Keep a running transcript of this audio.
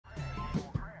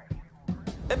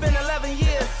It's been 11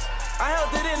 years. I held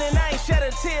it in and I ain't shed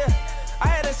a tear. I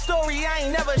had a story I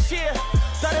ain't never share.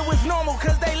 Thought it was normal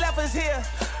cause they left us here.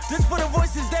 Just for the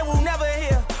voices they will never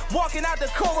hear. Walking out the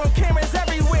courtroom, cameras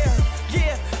everywhere.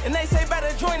 Yeah, and they say better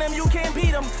join them, you can't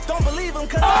beat them. Don't believe them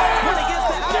cause when it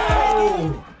gets to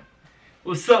yo!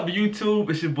 What's up YouTube?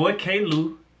 It's your boy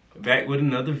K-Lou. Back with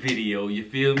another video, you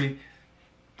feel me?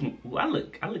 Ooh, I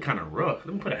look kind of rough.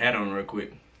 Let me put a hat on real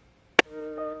quick.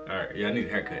 Alright, yeah, I need a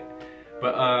haircut.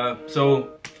 But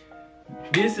so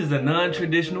this is a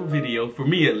non-traditional video for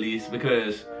me at least,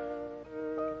 because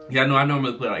y'all know I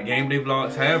normally play like game day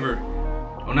vlogs. However,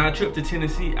 on our trip to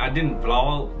Tennessee, I didn't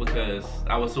vlog because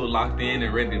I was so locked in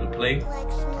and ready to play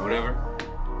or whatever.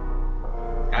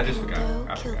 I just forgot.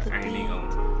 I ain't even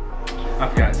gonna. I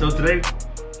forgot. So today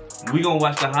we gonna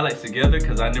watch the highlights together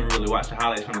because I never really watched the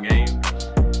highlights from the game.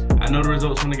 I know the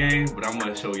results from the game, but I'm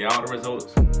gonna show y'all the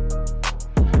results.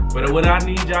 But what I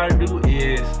need y'all to do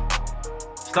is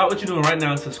stop what you're doing right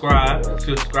now and subscribe.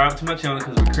 Subscribe to my channel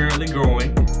because we're currently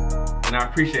growing. And I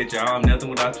appreciate y'all. I'm nothing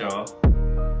without y'all.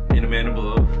 And the man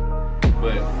above.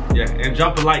 But yeah, and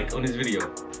drop a like on this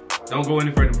video. Don't go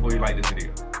any further before you like this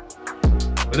video.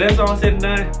 But that's all said and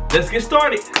done. Let's get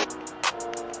started.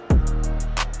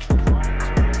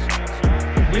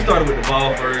 We started with the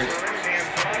ball first.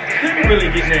 Couldn't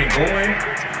really get that going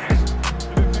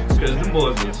because them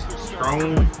boys was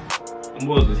strong. Them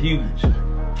boys was huge.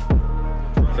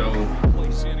 So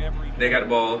they got the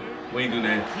ball. We ain't do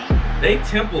that. They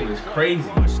tempo is crazy.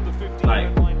 Like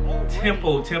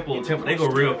tempo. They go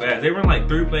real fast. They run like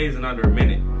 3 plays in under a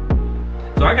minute.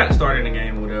 So I got started in the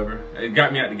game or whatever. It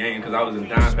got me out the game because I was in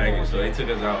dime package, so they took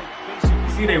us out.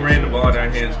 You see, they ran the ball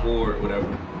down here and scored or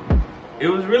whatever. It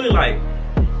was really like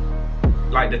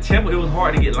the tempo. It was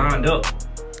hard to get lined up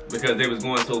because they was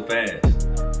going so fast.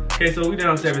 Okay, so we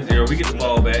down 7-0. We get the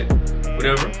ball back,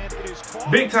 whatever.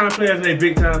 Big time players made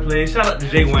big time plays. Shout out to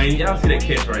Jay Wayne. Y'all see that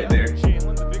catch right there.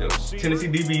 The Tennessee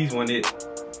DBs won it.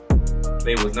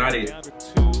 They was not it.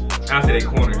 I say they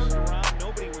corners.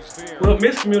 Well,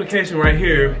 miscommunication right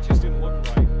here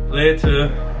led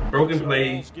to broken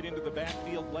play. Took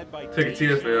a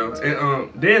TFL.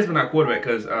 And Dan's been our quarterback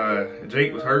because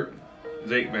Jake was hurt.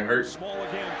 Jake been hurt. So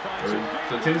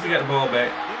Tennessee got the ball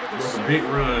back. Broke a big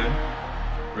run.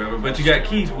 But you got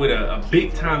Keith with a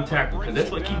big time tackle, because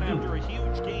that's what Keith do.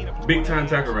 Big time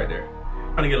tackle right there.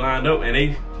 Trying to get lined up, and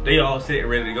they all set and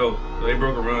ready to go. So they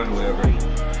broke a run or whatever.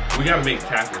 We gotta make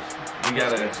tackles. We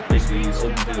gotta make these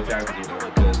open field tackles or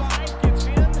whatever, because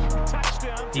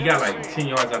he got like 10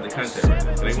 yards out the contact right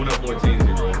now. So they went up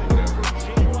 14-0 or whatever.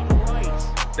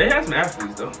 They had some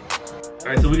athletes though.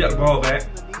 Alright, so we got the ball back,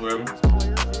 whatever.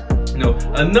 You know,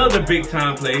 another big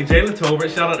time play. Jalen Tolbert,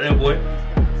 shout out to that boy.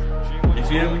 You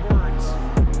feel me?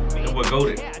 That boy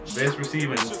goated. Best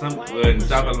receiver in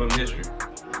South Alabama history.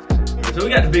 So we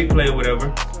got the big play or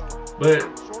whatever, but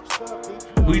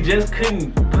we just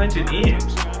couldn't punch it in.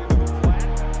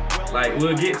 Like,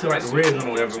 we'll get to like the red zone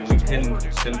or whatever and we couldn't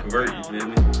convert, you feel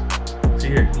me? See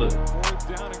here, look.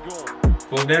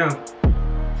 4th down.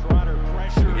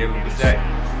 We gave him the sack.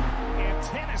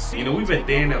 You know, we've been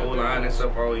thin that O-line and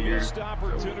stuff all year. So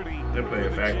they play a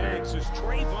factor.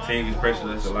 Changes pressure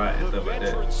us a lot and stuff like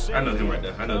that. I know him right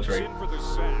there. I know Trey.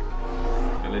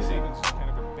 And let's see.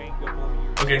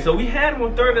 Okay, so we had him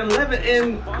on 3rd and 11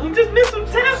 and we just missed some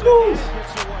tackles.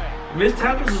 Missed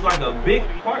tackles was like a big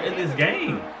part in this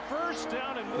game.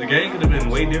 The game could have been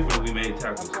way different if we made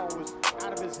tackles.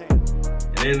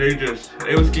 And then they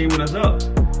were scheming us up.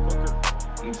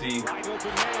 And see.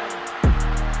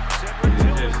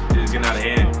 It's getting out of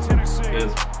hand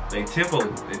because they tempo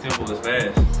is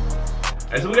fast.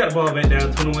 Alright, so we got the ball back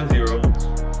down 21-0.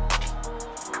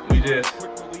 We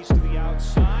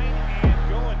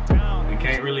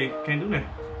can't do that.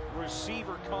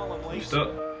 We stuck.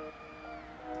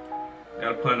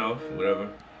 Got a punt off, whatever.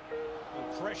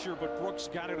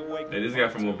 Hey, this guy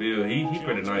from Mobile, he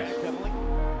pretty nice.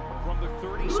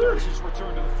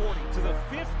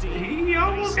 He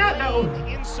almost got though.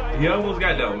 He almost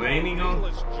got though, man.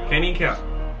 Can't even count.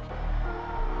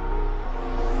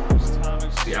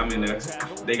 See, I'm in there.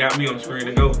 They got me on the screen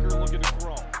to go.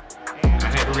 I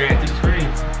had to react to the screen.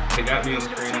 They got me on the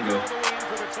screen to go.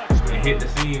 And hit the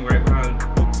seam right behind.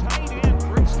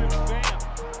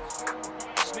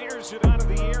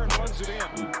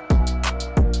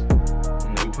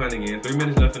 And we punt again. 3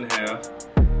 minutes left in the half.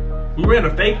 We ran a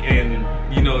fake and,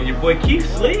 you know, your boy Keith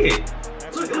slid.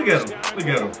 Look at him. Look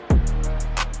at him.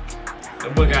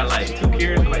 That boy got like 2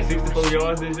 carries for like 64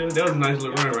 yards this year. That was a nice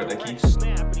little run right there, Keith.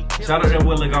 Shout out that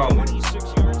boy Legalman.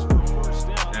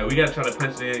 Now we gotta try to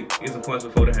punch it in, get some points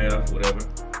before the half, whatever.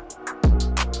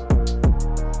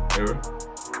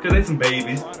 Cause they some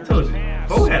babies. I told you,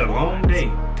 Bo had a long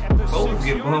day. Bo was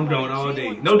getting bummed on all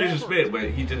day. No disrespect, but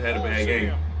he just had a bad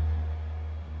game.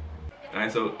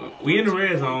 Alright, so we in the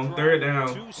red zone, third down,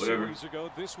 whatever.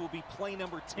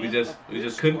 We just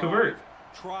couldn't convert.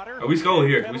 Oh, we scored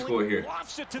here. We scored here.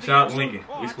 Shout out to Lincoln.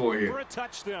 We scored here.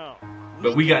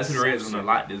 But we got to the red zone a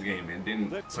lot this game and didn't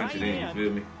punch it in. You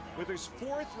feel me? With his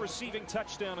 4th receiving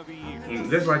touchdown of the year.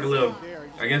 That's like a little,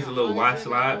 I guess a little wide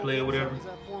slide play or whatever.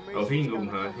 Oh, he can go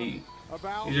behind. He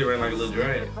just ran like a little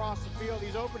drag. A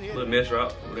little mesh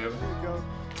route, whatever.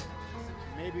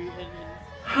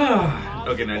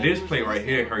 Okay, now this play right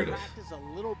here hurt us.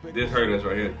 This hurt us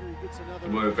right here.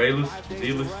 Boy, Valus,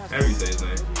 however you say his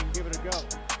name.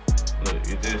 Look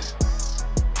at this.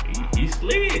 He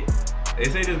slid. They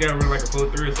say this guy run like a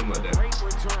 4.3 or something like that.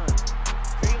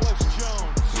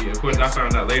 Yeah, of course, I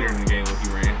found out later in the game what he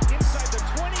ran.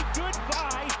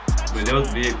 But that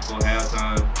was big before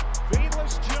halftime.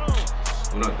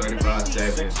 Went up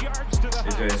 35-7.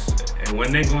 It's just, and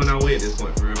when they going our way at this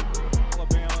point, for real.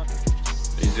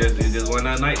 It just went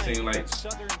that night seemed like.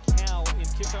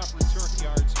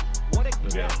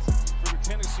 Look at him.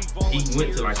 He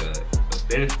went to like a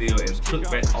standstill and took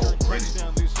back off running.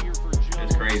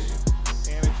 That's crazy.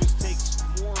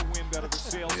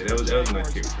 Yeah, that was a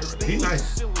nice kick return. Right? He's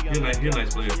nice. He's a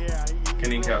nice player. Can't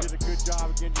even count. They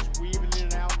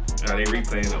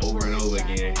replaying it over and over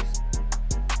again.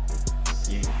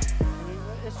 Yeah.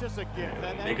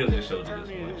 They could have just showed you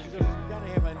this much.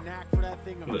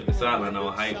 Look, the sideline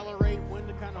all hype.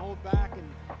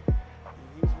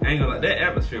 I ain't gonna lie, that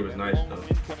atmosphere was nice though.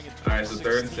 Alright, so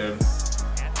 3rd and 7.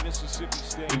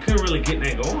 We couldn't really get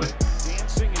that going.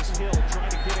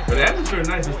 But the atmosphere was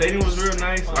nice. The stadium was real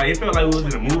nice. Like, it felt like we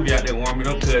was in a movie out there warming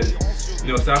up because, you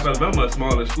know, South Alabama is a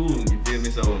smaller school, you feel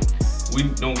me? So we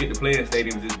don't get to play in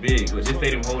stadiums this big. But this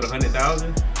stadium hold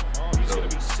 100,000. So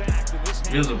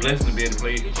it was a blessing to be able to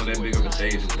play on that big of a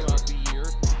stage.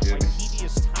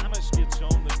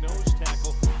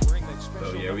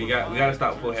 So yeah, we gotta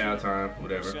stop before halftime,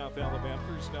 whatever.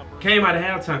 Came out of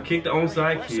halftime, kicked the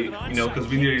onside kick, you know, because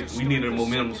we needed a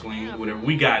momentum swing, whatever.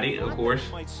 We got it, of course.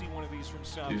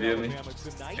 You feel me?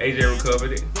 AJ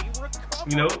recovered it.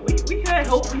 You know, we had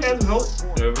hope, we had some hope,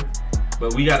 whatever.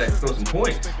 But we gotta throw some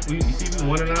points. You see, we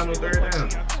 1-9 on 3rd down.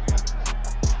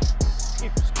 You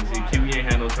see, Kiwi ain't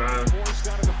had no time.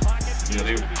 You know,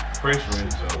 they were pressuring,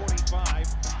 so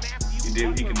he did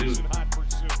what he could do.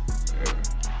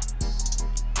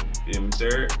 Give him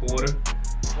 3rd quarter.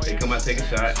 They come out, take a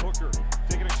shot.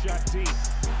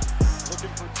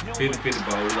 50-50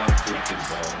 ball. We lost 50-50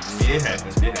 ball. Yeah, it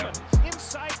happens.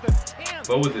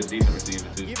 Bo was a decent receiver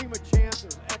too.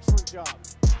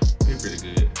 He's pretty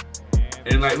good.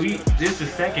 And like this the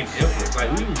second effort. Like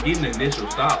we was getting the initial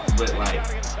stops, but like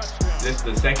this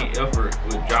the second effort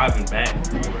with driving back.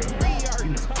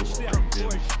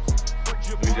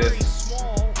 We just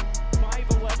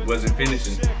wasn't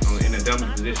finishing in a dumb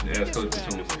position as Coach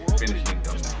Platoon was finishing in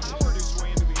dumb position.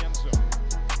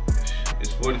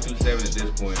 It's 42-7 at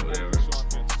this point, whatever.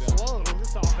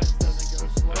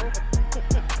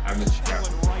 I missed the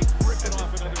tackle.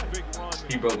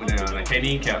 He broke me down. I can't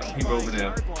even count. He broke me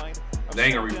down. They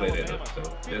ain't gonna replay that up, so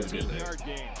that's a good thing.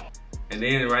 And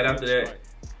then right after that,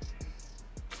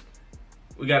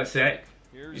 we got a sack.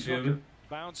 You feel me?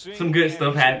 Some good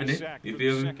stuff happening. You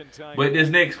feel me? But this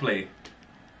next play,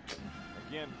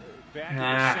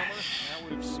 I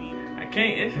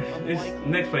can't. This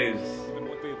next play is.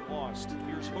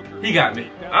 He got me.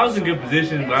 I was in good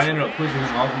position, but I ended up pushing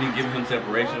him off me, giving him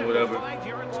separation or whatever.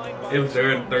 It was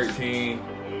 3rd and 13.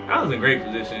 I was in great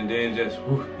position, and then just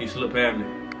he slipped past me,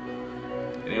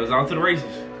 and it was on to the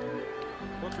races.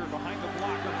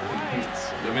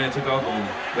 The man took off on me,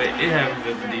 but it happens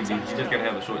as a DB. You just gotta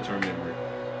have a short-term memory.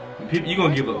 You're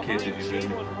gonna give up catches, you feel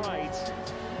me?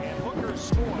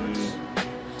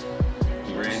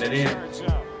 He ran that in.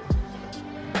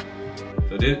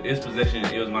 So this possession,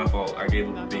 it was my fault. I gave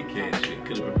him a big catch. It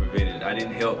could have been prevented. I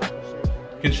didn't help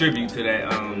contribute to that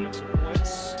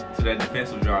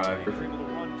defensive drive.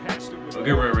 Oh,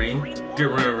 good run, Reem.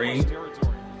 Good run, Reem.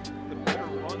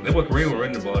 That's what Kareem was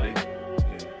running the ball there. Yeah.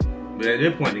 But at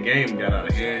this point, the game got out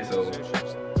of hand, so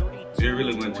there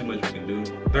really wasn't too much we can do.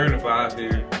 3rd and 5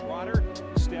 here.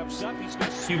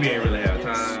 QB ain't really have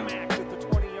time.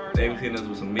 They was hitting us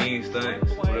with some mean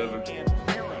stunts, whatever.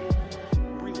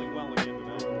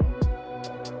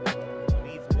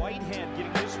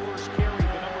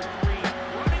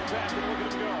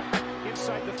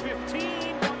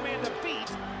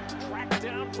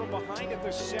 Behind at the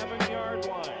 7-yard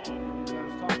line.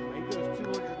 He goes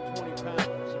 220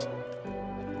 pounds, so the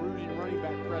bruising running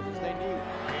back presence they need.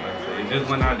 just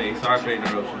wasn't our day. Sorry for the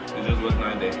interruption. It just wasn't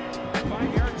our day.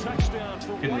 5-yard touchdown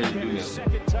for Couldn't really do that.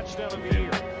 Second touchdown of the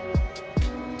year.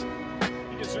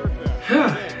 He deserved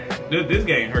that. This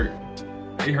game hurt.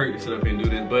 It hurt to sit up here and do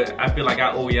this, but I feel like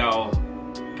I owe y'all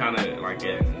kind of like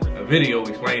a video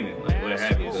explaining like what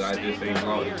happened, because I just ain't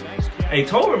lost. Hey,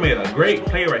 Tolbert made a great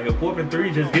play right here. 4th and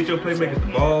 3. Just get your playmakers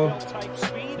the ball.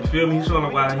 You feel me? He's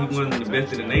showing why he won the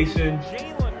best in the nation.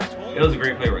 It was a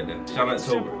great play right there. Shout out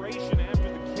to Tolbert.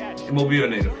 Mobile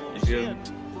native. You feel me?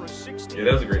 Yeah,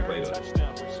 that was a great play though.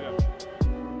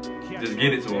 Just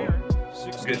get it to him.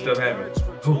 Good stuff happened.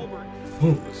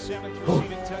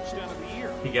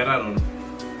 He got out on him.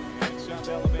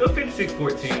 It was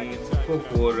 56-14, 4th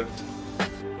quarter.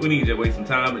 We need to waste some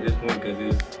time at this point because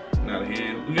it's not a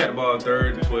hand. We got the ball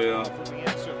 3rd and 12.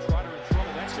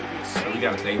 So we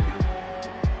got a safety.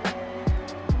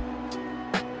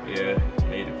 Yeah,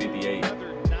 made it 58.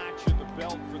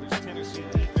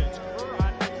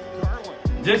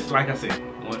 Just like I said,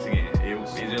 once again,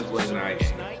 it just wasn't our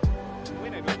game.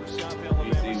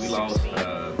 You see, we lost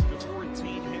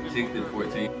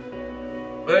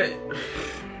 60-14. But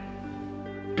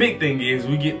big thing is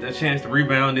we get the chance to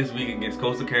rebound this week against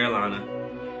Coastal Carolina.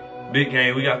 Big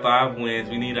game. We got 5 wins.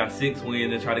 We need our 6th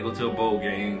win to try to go to a bowl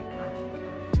game.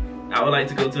 I would like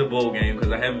to go to a bowl game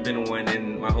because I haven't been to one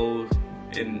in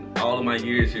all of my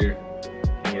years here.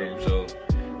 So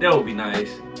that would be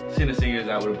nice. Send the seniors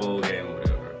out with a bowl game or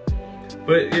whatever.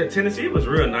 But yeah, Tennessee was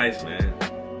real nice, man.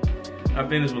 I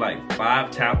finished with like 5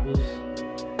 tackles.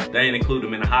 They didn't include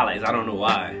them in the highlights. I don't know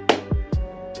why.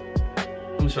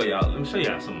 Let me show y'all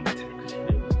some of my tackles.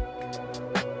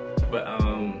 But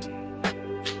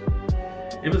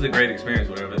it was a great experience,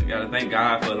 whatever. Gotta thank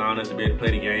God for allowing us to be able to play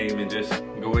the game and just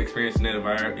go experience that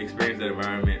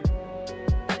environment.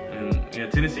 And yeah,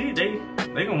 Tennessee, they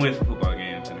gonna win some football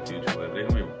games in the future, but they're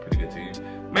gonna be a pretty good team.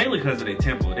 Mainly because of their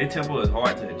tempo. Their tempo is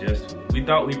hard to adjust to. We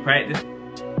thought we practiced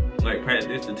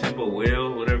the tempo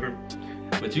well, whatever.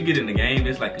 But you get in the game,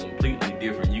 it's like completely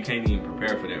different. You can't even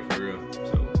prepare for that for real.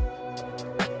 So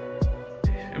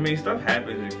I mean, stuff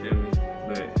happens, you feel me?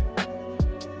 But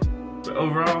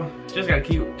overall, just gotta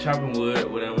keep chopping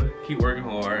wood, whatever. Keep working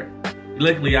hard.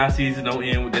 Luckily, our season don't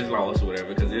end with this loss or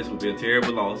whatever, because this would be a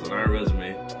terrible loss on our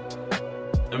resume.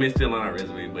 I mean, it's still on our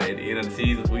resume, but at the end of the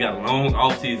season, we got a long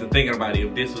off season thinking about it.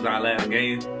 If this was our last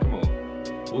game, come on.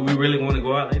 Would we really want to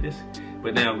go out like this?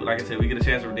 But now, like I said, we get a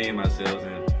chance to redeem ourselves,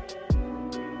 and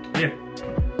yeah.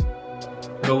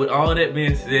 But with all that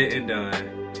being said and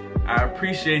done, I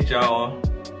appreciate y'all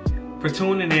for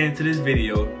tuning in to this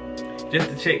video just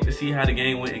to check to see how the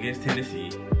game went against Tennessee.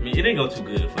 I mean, it didn't go too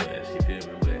good for us, you feel me?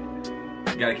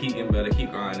 But you gotta keep getting better,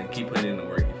 keep grinding, keep putting in the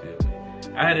work, you feel me?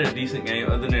 I had a decent game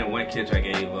other than one catch I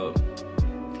gave up.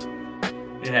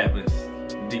 It happens,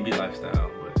 DB lifestyle,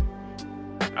 but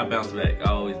I bounce back,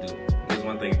 I always do. There's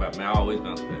one thing about me, I always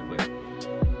bounce back. But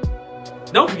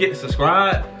don't forget to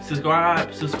subscribe.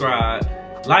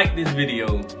 Like this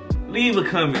video. Leave a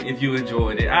comment if you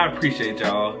enjoyed it. I appreciate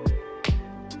y'all.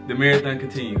 The marathon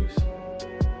continues.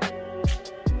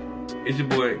 It's your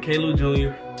boy, K-Lou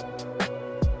Jr.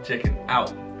 Checking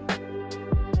out.